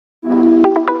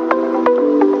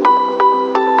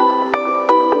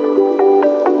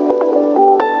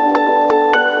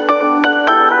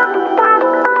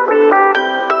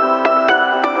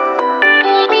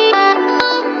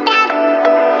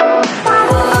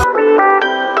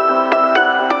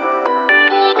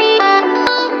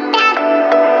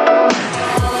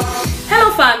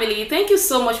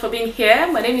so much for being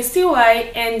here. My name is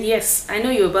TY, and yes, I know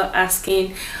you're about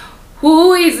asking,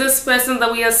 who is this person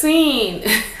that we are seeing?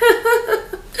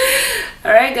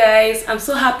 Alright guys, I'm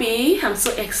so happy, I'm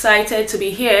so excited to be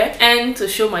here and to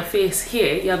show my face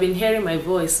here. You have been hearing my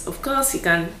voice, of course you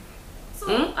can.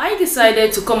 I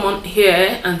decided to come on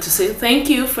here and to say thank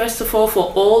you first of all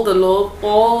for all the love,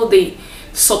 all the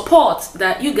support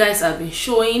that you guys have been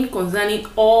showing concerning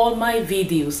all my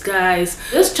videos. Guys,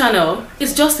 this channel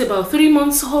is just about 3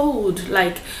 months old,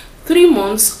 like 3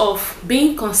 months of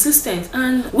being consistent,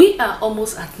 and we are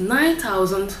almost at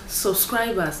 9,000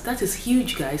 subscribers. That is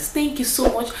huge, guys. Thank you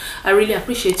so much. I really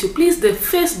appreciate you. Please, the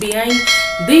face behind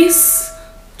this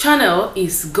channel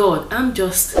is God. I'm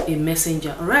just a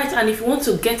messenger. All right, and if you want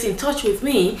to get in touch with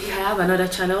me, I have another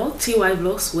channel, TY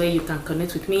Vlogs, where you can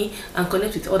connect with me and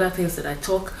connect with other things that I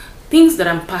talk, things that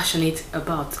I'm passionate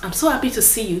about. I'm so happy to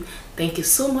see you. Thank you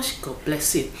so much. God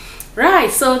bless you.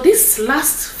 Right, so this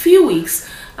last few weeks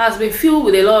has been filled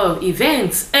with a lot of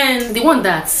events, and the one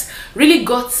that really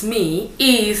got me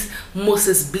is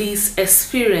Moses Bliss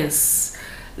experience.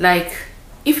 Like,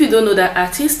 if you don't know that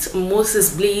artist,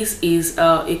 Moses Bliss is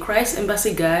a Christ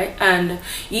Embassy guy, and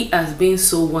he has been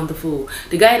so wonderful.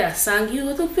 The guy that sang, "You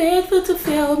are too faithful to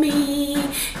fail me,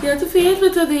 you are too faithful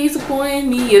to disappoint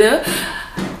me," you know,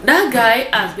 that guy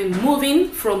has been moving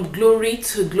from glory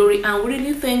to glory, and we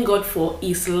really thank God for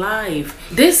his life.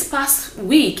 This past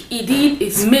week he did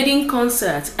his maiden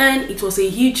concert, and it was a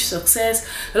huge success.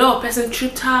 A lot of persons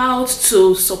tripped out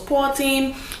to support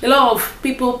him. A lot of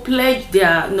people pledged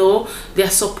their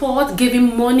their support, gave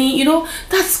him money. You know,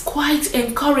 that's quite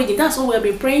encouraging. That's what we have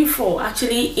been praying for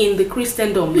actually in the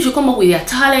Christendom. You should come up with their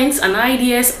talents and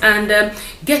ideas, and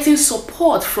getting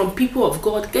support from people of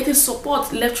God, getting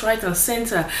support left, right and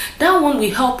center. That one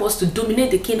will help us to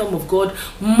dominate the kingdom of God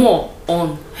more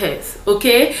on earth.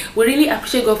 Okay, we really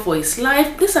appreciate God for his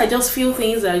life. These are just few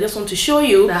things that I just want to show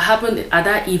you that happened at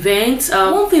that event.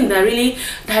 One thing that I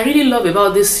really love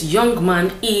about this young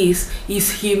man is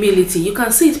his humility. You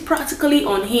can see it practically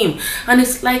on him, and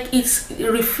it's like it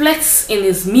reflects in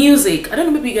his music. I don't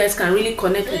know, maybe you guys can really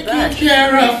connect with that. Take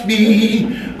care of me,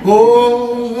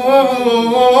 oh,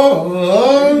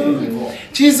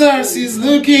 Jesus is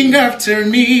looking after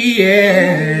me,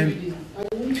 yeah.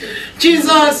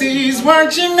 Jesus is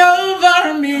watching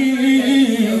over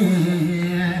me.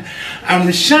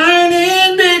 I'm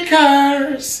shining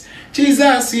because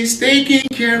Jesus is taking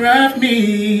care of me,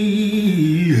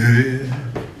 yeah.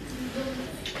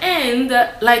 And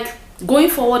like, going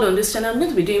forward on this channel, I'm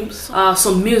going to be doing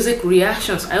some music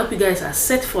reactions. I hope you guys are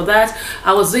set for that.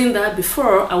 I was doing that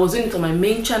before. I was doing it on my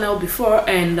main channel before,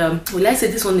 and well, I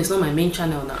say this one is not my main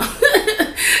channel now.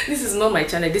 This is not my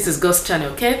channel, this is God's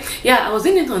channel. Okay, yeah, I was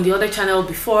doing it on the other channel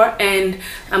before, and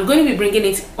I'm going to be bringing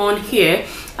it on here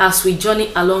as we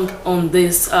journey along on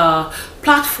this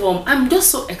platform. I'm just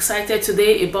so excited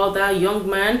today about that young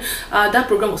man. That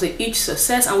program was a huge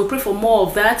success, and we pray for more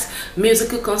of that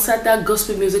musical concert, that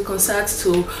gospel music concert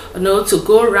to to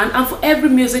go around. And for every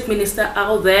music minister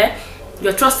out there,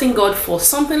 you're trusting God for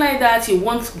something like that, you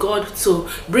want God to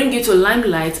bring you to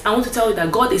limelight, I want to tell you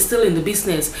that God is still in the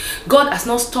business. God has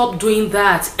not stopped doing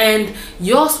that, and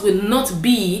yours will not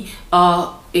be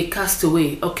a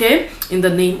castaway. Okay, in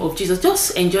the name of Jesus.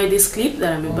 Just enjoy this clip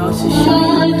that I'm about to show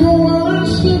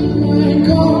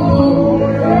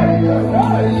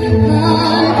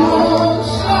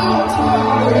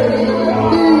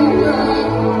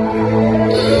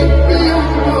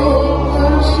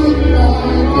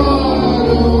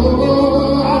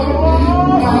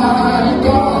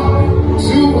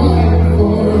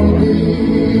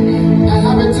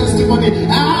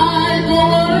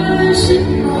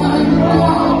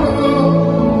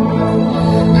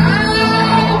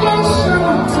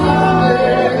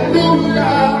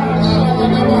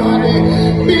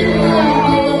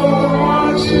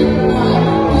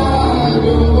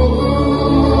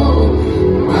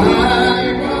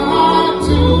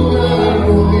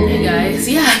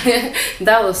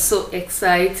That was so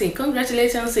exciting.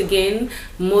 Congratulations again,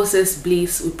 Moses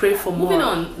Bliss. We pray for more. Moving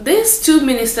on, these two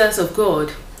ministers of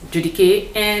God, Judikay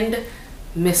and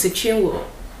Melaye'S,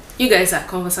 you guys are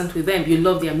conversant with them. You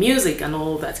love their music and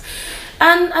all that.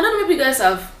 And I don't know if you guys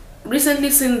have recently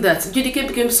seen that Judikay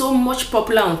became so much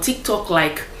popular on TikTok,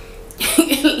 like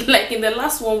like in the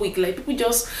last 1 week, like people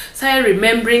just started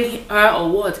remembering her or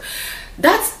what.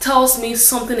 That tells me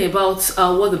something about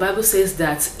what the Bible says,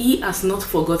 that he has not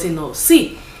forgotten us.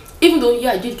 See, even though,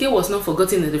 yeah, Judikay was not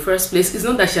forgotten in the first place, it's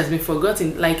not that she has been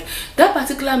forgotten. Like, that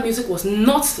particular music was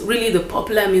not really the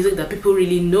popular music that people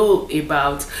really know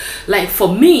about. Like,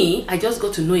 for me, I just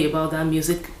got to know about that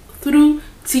music through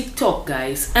TikTok,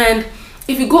 guys. And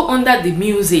if you go under the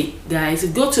music, guys, if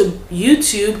you go to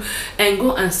YouTube and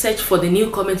go and search for the new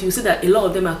comment, you see that a lot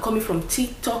of them are coming from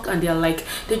TikTok, and they're like,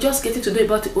 they're just getting to know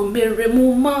about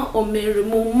Omeremuma,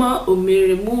 Omeremuma,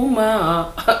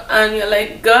 Omeremuma, and you're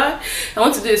like, God, I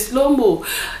want to do a slow-mo.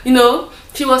 You know,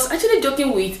 she was actually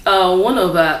joking with one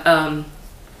of her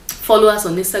followers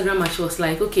on Instagram, and she was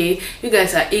like, okay, you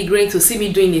guys are eager to see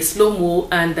me doing a slow-mo,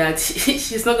 and that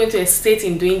she's not going to hesitate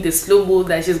in doing the slow-mo,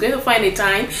 that she's going to find a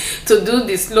time to do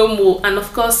the slow-mo. And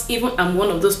of course, even I'm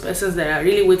one of those persons that are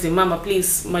really waiting, Mama,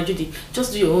 please, my Judy,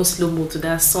 just do your own slow-mo to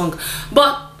that song.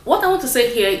 But what I want to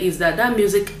say here is that that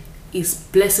music is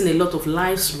blessing a lot of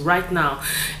lives right now.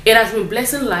 It has been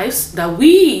blessing lives that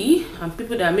we and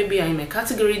people that maybe are in my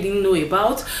category didn't know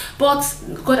about, but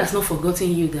God has not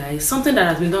forgotten you guys. Something that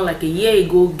has been done like a year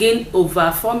ago gained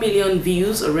over 4 million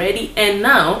views already, and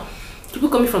now people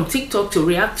coming from TikTok to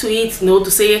react to it, you know, to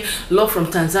say love from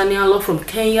Tanzania, love from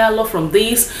Kenya, love from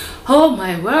this. Oh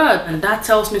my word. And that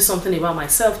tells me something about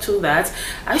myself too, that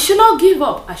I should not give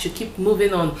up. I should keep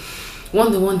moving on.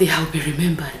 One day I'll be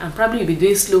remembered, and probably be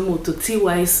doing slow-mo to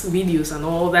TY's videos and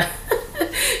all that.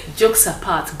 Jokes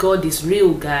apart, God is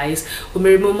real, guys.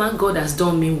 Omeremuma, God has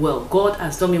done me well. God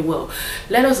has done me well.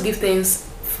 Let us give thanks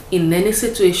in any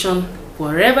situation,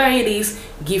 wherever it is.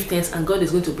 Give thanks, and God is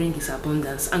going to bring his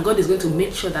abundance, and God is going to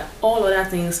make sure that all other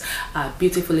things are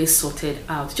beautifully sorted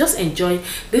out. Just enjoy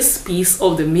this piece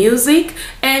of the music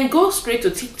and go straight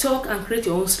to TikTok and create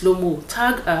your own slow-mo.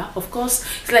 Tag her, of course.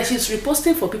 It's like she's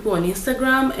reposting for people on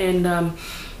Instagram, and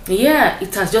yeah,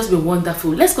 it has just been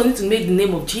wonderful. Let's continue to make the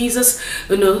name of Jesus,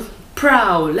 you know,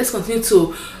 proud. Let's continue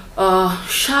to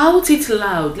shout it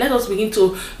loud. Let us begin to,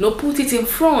 you know, put it in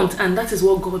front, and that is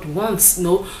what God wants. You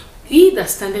know, he that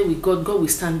standeth with God, God will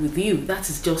stand with you. That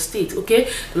is just it. Okay,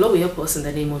 the Lord will help us in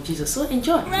the name of Jesus. So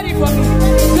enjoy. Ready for me?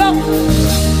 Go.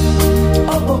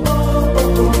 Oh, oh, oh, oh,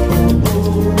 oh,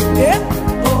 oh. Yeah.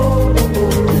 Oh, oh, oh,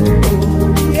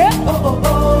 oh. Yeah. Oh, oh,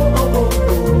 oh, oh,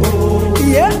 oh, oh.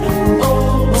 Yeah.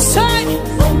 Oh, say.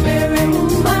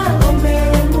 Omeremuma,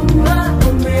 Omeremuma,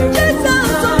 Omeremuma.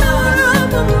 Jesus,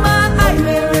 Omeremuma,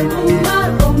 Omeremuma,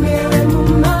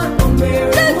 Omeremuma,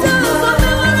 Omeremuma.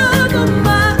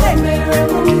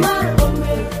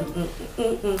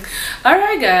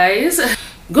 Alright guys,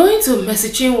 going to Mercy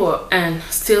Chinwo and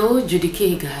still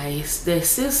Judikay, guys.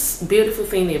 There's this beautiful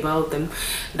thing about them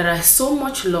that I so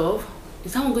much love.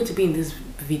 Is that one going to be in this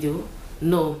video?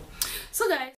 No. So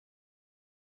guys,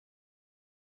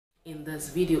 in this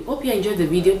video, hope you enjoyed the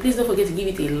video. Please don't forget to give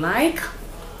it a like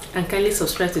and kindly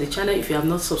subscribe to the channel. If you have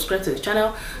not subscribed to the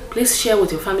channel, please share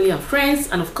with your family and friends.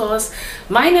 And of course,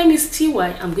 my name is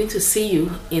TY. I'm going to see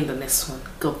you in the next one.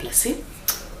 God bless you.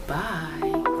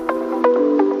 Bye.